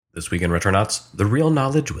This week in Retronauts, the real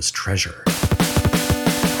knowledge was treasure.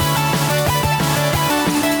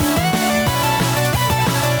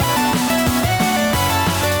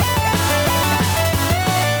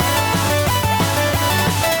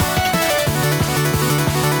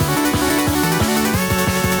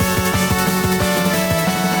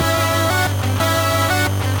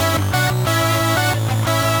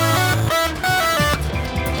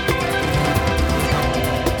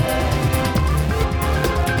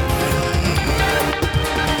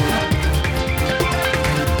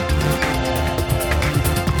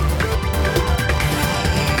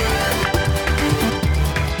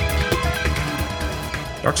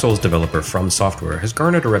 Dark Souls developer From Software has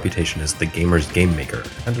garnered a reputation as the gamer's game maker,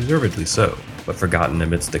 and deservedly so, but forgotten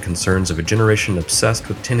amidst the concerns of a generation obsessed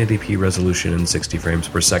with 1080p resolution and 60 frames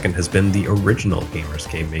per second has been the original gamer's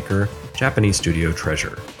game maker, Japanese studio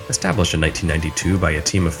Treasure. Established in 1992 by a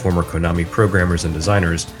team of former Konami programmers and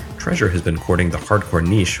designers, Treasure has been courting the hardcore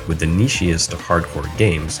niche with the nichiest of hardcore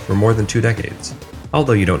games for more than 2 decades.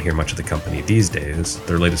 Although you don't hear much of the company these days,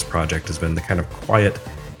 their latest project has been the kind of quiet,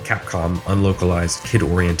 Capcom, unlocalized,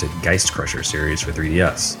 kid-oriented Geist Crusher series for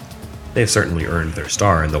 3DS. They've certainly earned their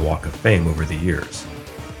star in the Walk of Fame over the years.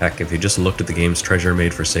 Heck, if you just looked at the games Treasure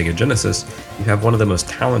made for Sega Genesis, you have one of the most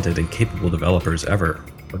talented and capable developers ever,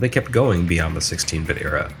 but they kept going beyond the 16-bit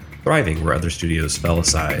era, thriving where other studios fell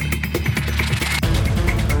aside.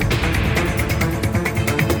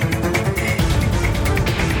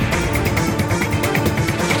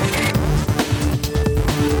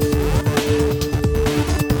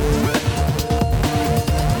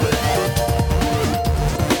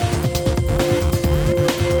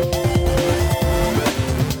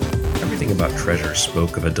 Treasure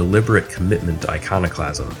spoke of a deliberate commitment to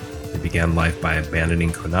iconoclasm. It began life by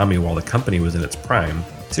abandoning Konami while the company was in its prime.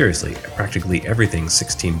 Seriously, practically everything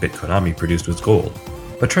 16-bit Konami produced was gold,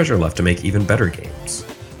 but Treasure left to make even better games.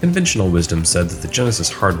 Conventional wisdom said that the Genesis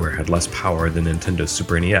hardware had less power than Nintendo's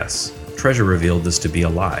Super NES. Treasure revealed this to be a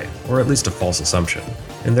lie, or at least a false assumption.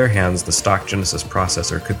 In their hands, the stock Genesis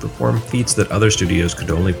processor could perform feats that other studios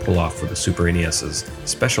could only pull off with the Super NES's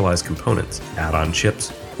specialized components, add-on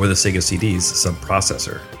chips, or the Sega CD's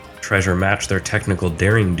sub-processor. Treasure matched their technical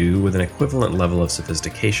daring-do with an equivalent level of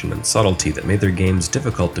sophistication and subtlety that made their games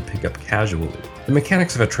difficult to pick up casually. The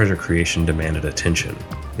mechanics of a Treasure creation demanded attention.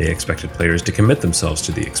 They expected players to commit themselves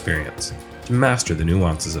to the experience, to master the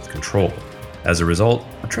nuances of control. As a result,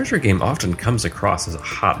 a Treasure game often comes across as a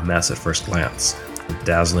hot mess at first glance, a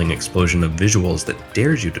dazzling explosion of visuals that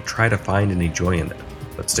dares you to try to find any joy in it.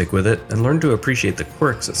 But stick with it and learn to appreciate the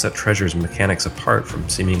quirks that set Treasure's mechanics apart from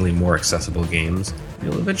seemingly more accessible games.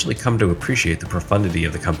 You'll eventually come to appreciate the profundity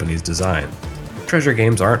of the company's design. Treasure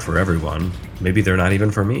games aren't for everyone. Maybe they're not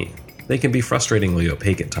even for me. They can be frustratingly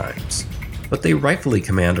opaque at times. But they rightfully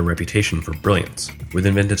command a reputation for brilliance, with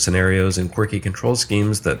inventive scenarios and quirky control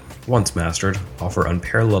schemes that, once mastered, offer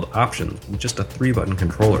unparalleled options with just a 3-button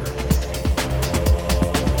controller.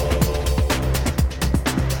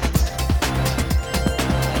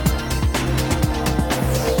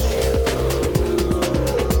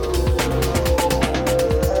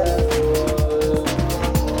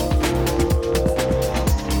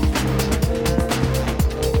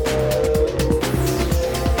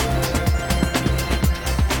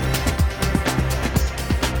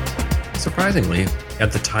 Surprisingly,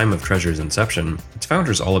 at the time of Treasure's inception, its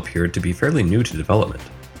founders all appeared to be fairly new to development.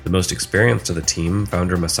 The most experienced of the team,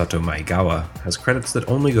 founder Masato Maegawa, has credits that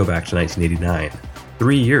only go back to 1989,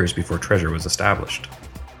 3 years before Treasure was established.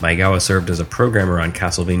 Maegawa served as a programmer on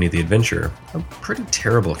Castlevania The Adventure, a pretty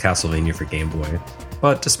terrible Castlevania for Game Boy.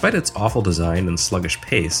 But despite its awful design and sluggish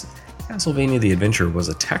pace, Castlevania The Adventure was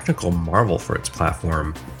a technical marvel for its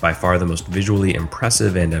platform, by far the most visually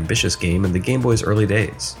impressive and ambitious game in the Game Boy's early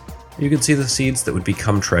days. You could see the seeds that would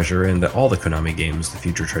become Treasure in all the Konami games the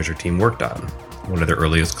future Treasure team worked on. One of their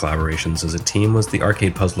earliest collaborations as a team was the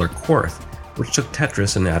arcade puzzler Quarth, which took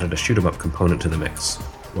Tetris and added a shoot-'em-up component to the mix.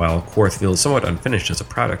 While Quarth feels somewhat unfinished as a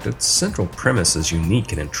product, its central premise is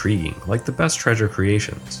unique and intriguing, like the best Treasure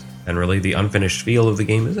creations. And really, the unfinished feel of the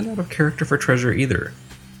game isn't out of character for Treasure either.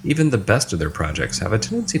 Even the best of their projects have a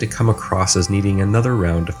tendency to come across as needing another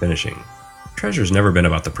round of finishing. Treasure's never been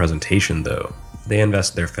about the presentation, though. They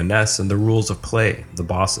invest their finesse in the rules of play, the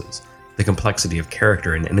bosses, the complexity of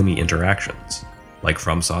character and enemy interactions. Like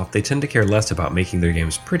FromSoft, they tend to care less about making their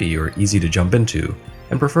games pretty or easy to jump into,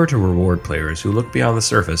 and prefer to reward players who look beyond the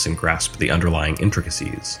surface and grasp the underlying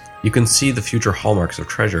intricacies. You can see the future hallmarks of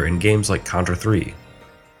Treasure in games like Contra 3.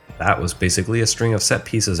 That was basically a string of set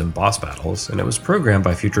pieces and boss battles, and it was programmed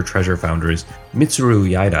by future Treasure founders Mitsuru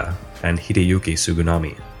Yaeda and Hideyuki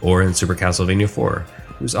Sugunami. Or in Super Castlevania 4,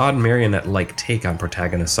 whose odd marionette-like take on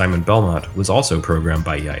protagonist Simon Belmont was also programmed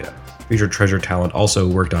by Yaida. Featured Treasure talent also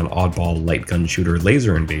worked on oddball light gun shooter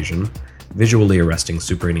Laser Invasion, visually arresting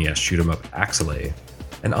Super NES shoot-'em-up Axelay,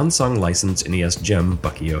 and unsung licensed NES gem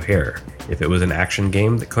Bucky O'Hare. If it was an action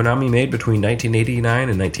game that Konami made between 1989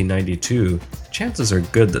 and 1992, chances are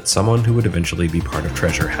good that someone who would eventually be part of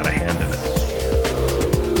Treasure had a hand in it.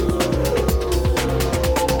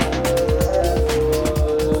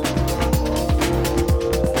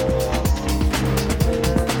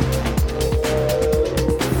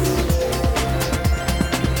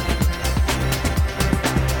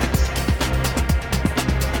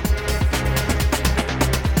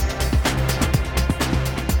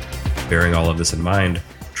 Bearing all of this in mind,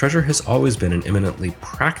 Treasure has always been an eminently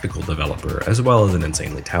practical developer as well as an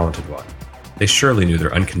insanely talented one. They surely knew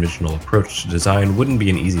their unconventional approach to design wouldn't be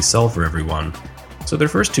an easy sell for everyone, so their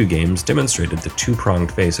first two games demonstrated the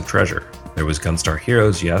two-pronged face of Treasure. There was Gunstar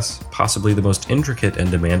Heroes, yes, possibly the most intricate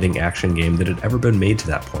and demanding action game that had ever been made to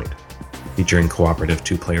that point. Featuring cooperative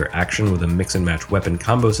two-player action with a mix-and-match weapon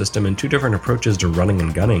combo system and two different approaches to running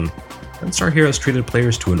and gunning, Gunstar Heroes treated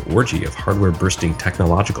players to an orgy of hardware-bursting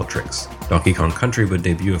technological tricks. Donkey Kong Country would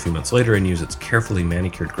debut a few months later and use its carefully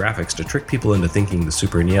manicured graphics to trick people into thinking the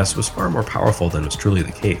Super NES was far more powerful than was truly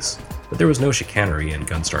the case. But there was no chicanery in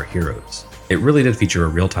Gunstar Heroes. It really did feature a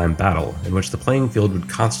real-time battle, in which the playing field would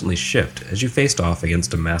constantly shift as you faced off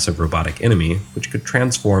against a massive robotic enemy, which could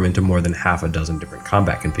transform into more than half a dozen different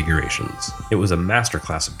combat configurations. It was a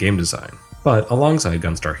masterclass of game design. But alongside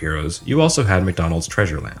Gunstar Heroes, you also had McDonald's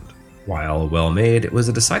Treasureland. While well-made, it was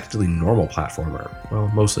a decidedly normal platformer, well,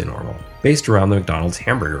 mostly normal, based around the McDonald's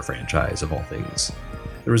hamburger franchise, of all things.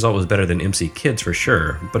 The result was better than MC Kids for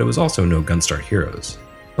sure, but it was also no Gunstar Heroes.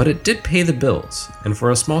 But it did pay the bills, and for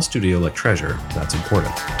a small studio like Treasure, that's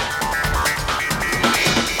important.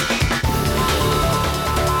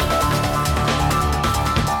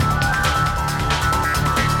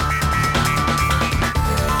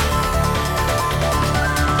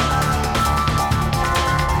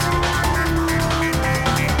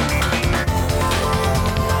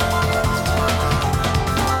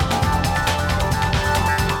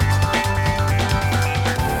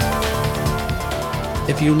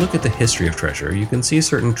 If you look at the history of Treasure, you can see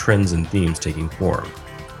certain trends and themes taking form.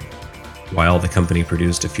 While the company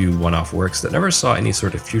produced a few one-off works that never saw any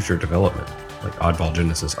sort of future development, like Oddball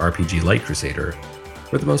Genesis RPG Light Crusader,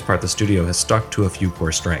 for the most part the studio has stuck to a few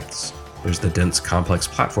core strengths. There's the dense, complex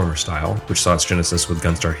platformer style, which saw its genesis with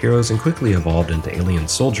Gunstar Heroes and quickly evolved into Alien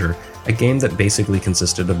Soldier, a game that basically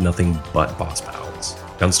consisted of nothing but boss battles.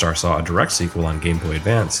 Gunstar saw a direct sequel on Game Boy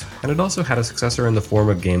Advance, and it also had a successor in the form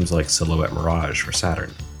of games like Silhouette Mirage for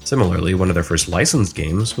Saturn. Similarly, one of their first licensed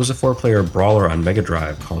games was a 4-player brawler on Mega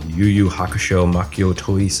Drive called Yu Yu Hakusho Makyo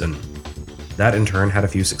Toisen. That in turn had a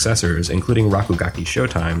few successors, including Rakugaki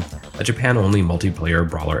Showtime, a Japan-only multiplayer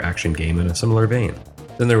brawler action game in a similar vein.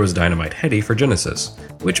 Then there was Dynamite Headdy for Genesis,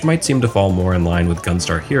 which might seem to fall more in line with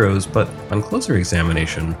Gunstar Heroes, but on closer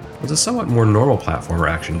examination, was a somewhat more normal platformer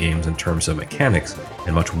action games in terms of mechanics,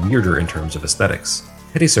 and much weirder in terms of aesthetics.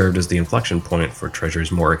 Headdy served as the inflection point for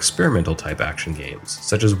Treasure's more experimental type action games,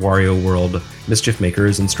 such as Wario World, Mischief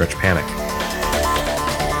Makers, and Stretch Panic.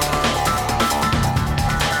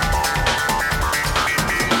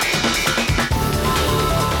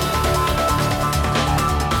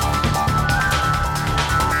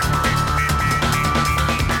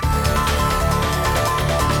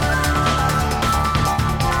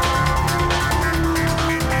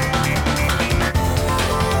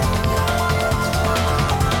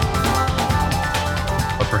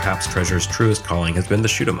 Perhaps Treasure's truest calling has been the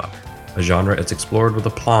shoot-'em-up, a genre it's explored with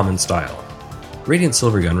aplomb and style. Radiant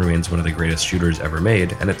Silvergun remains one of the greatest shooters ever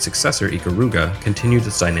made, and its successor Ikaruga continued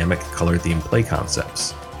its dynamic, color-themed play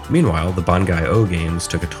concepts. Meanwhile, the Bangai-O games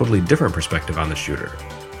took a totally different perspective on the shooter,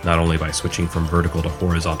 not only by switching from vertical to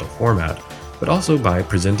horizontal format, but also by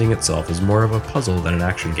presenting itself as more of a puzzle than an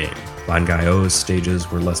action game. Bangai-O's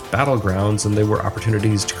stages were less battlegrounds, and they were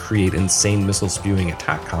opportunities to create insane missile-spewing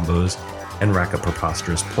attack combos and rack up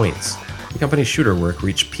preposterous points. The company's shooter work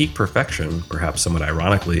reached peak perfection, perhaps somewhat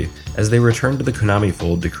ironically, as they returned to the Konami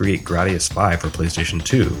fold to create Gradius 5 for PlayStation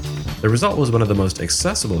 2. The result was one of the most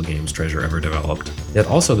accessible games Treasure ever developed, yet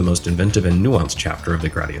also the most inventive and nuanced chapter of the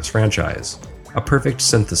Gradius franchise. A perfect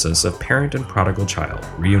synthesis of parent and prodigal child,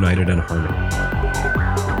 reunited in harmony.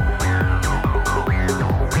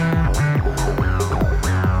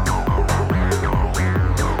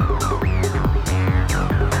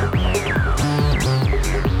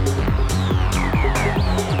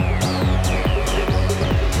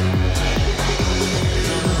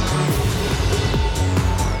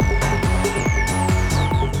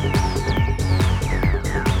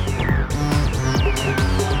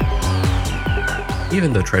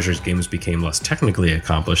 Even though Treasure's games became less technically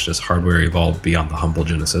accomplished as hardware evolved beyond the humble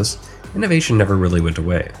Genesis, innovation never really went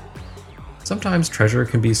away. Sometimes Treasure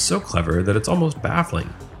can be so clever that it's almost baffling,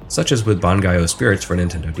 such as with Bangai-O Spirits for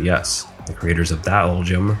Nintendo DS. The creators of that little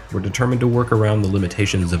gem were determined to work around the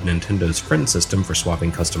limitations of Nintendo's friend system for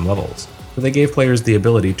swapping custom levels, so they gave players the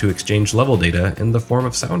ability to exchange level data in the form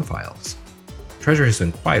of sound files. Treasure has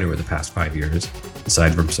been quiet over the past 5 years,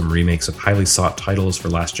 aside from some remakes of highly sought titles for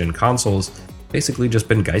last-gen consoles, basically just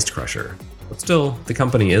been Geist Crusher. But still, the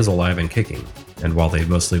company is alive and kicking, and while they've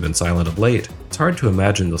mostly been silent of late, it's hard to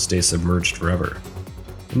imagine they'll stay submerged forever.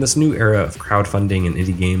 In this new era of crowdfunding and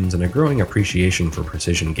indie games and a growing appreciation for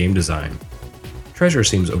precision game design, Treasure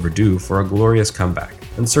seems overdue for a glorious comeback,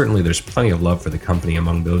 and certainly there's plenty of love for the company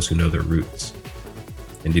among those who know their roots.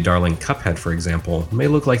 Indie darling Cuphead, for example, may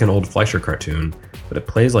look like an old Fleischer cartoon, but it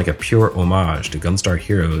plays like a pure homage to Gunstar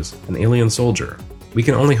Heroes and Alien Soldier. We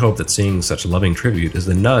can only hope that seeing such loving tribute is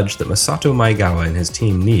the nudge that Masato Maegawa and his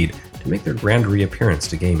team need to make their grand reappearance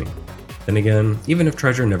to gaming. Then again, even if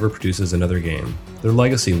Treasure never produces another game, their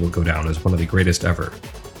legacy will go down as one of the greatest ever.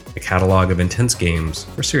 A catalog of intense games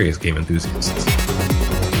for serious game enthusiasts.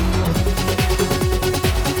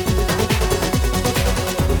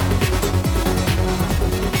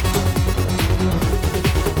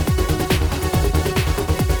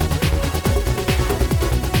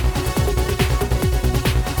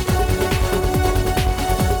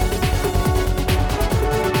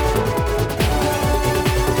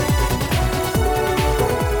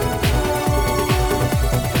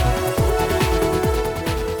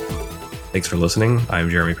 Thanks for listening. I'm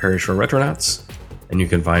Jeremy Parrish for Retronauts, and you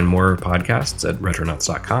can find more podcasts at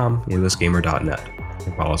retronauts.com or thisgamer.net. You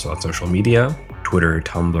can follow us on social media, Twitter,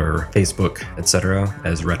 Tumblr, Facebook, etc.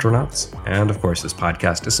 as Retronauts. And of course, this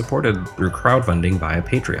podcast is supported through crowdfunding via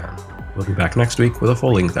Patreon. We'll be back next week with a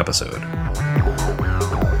full-length episode.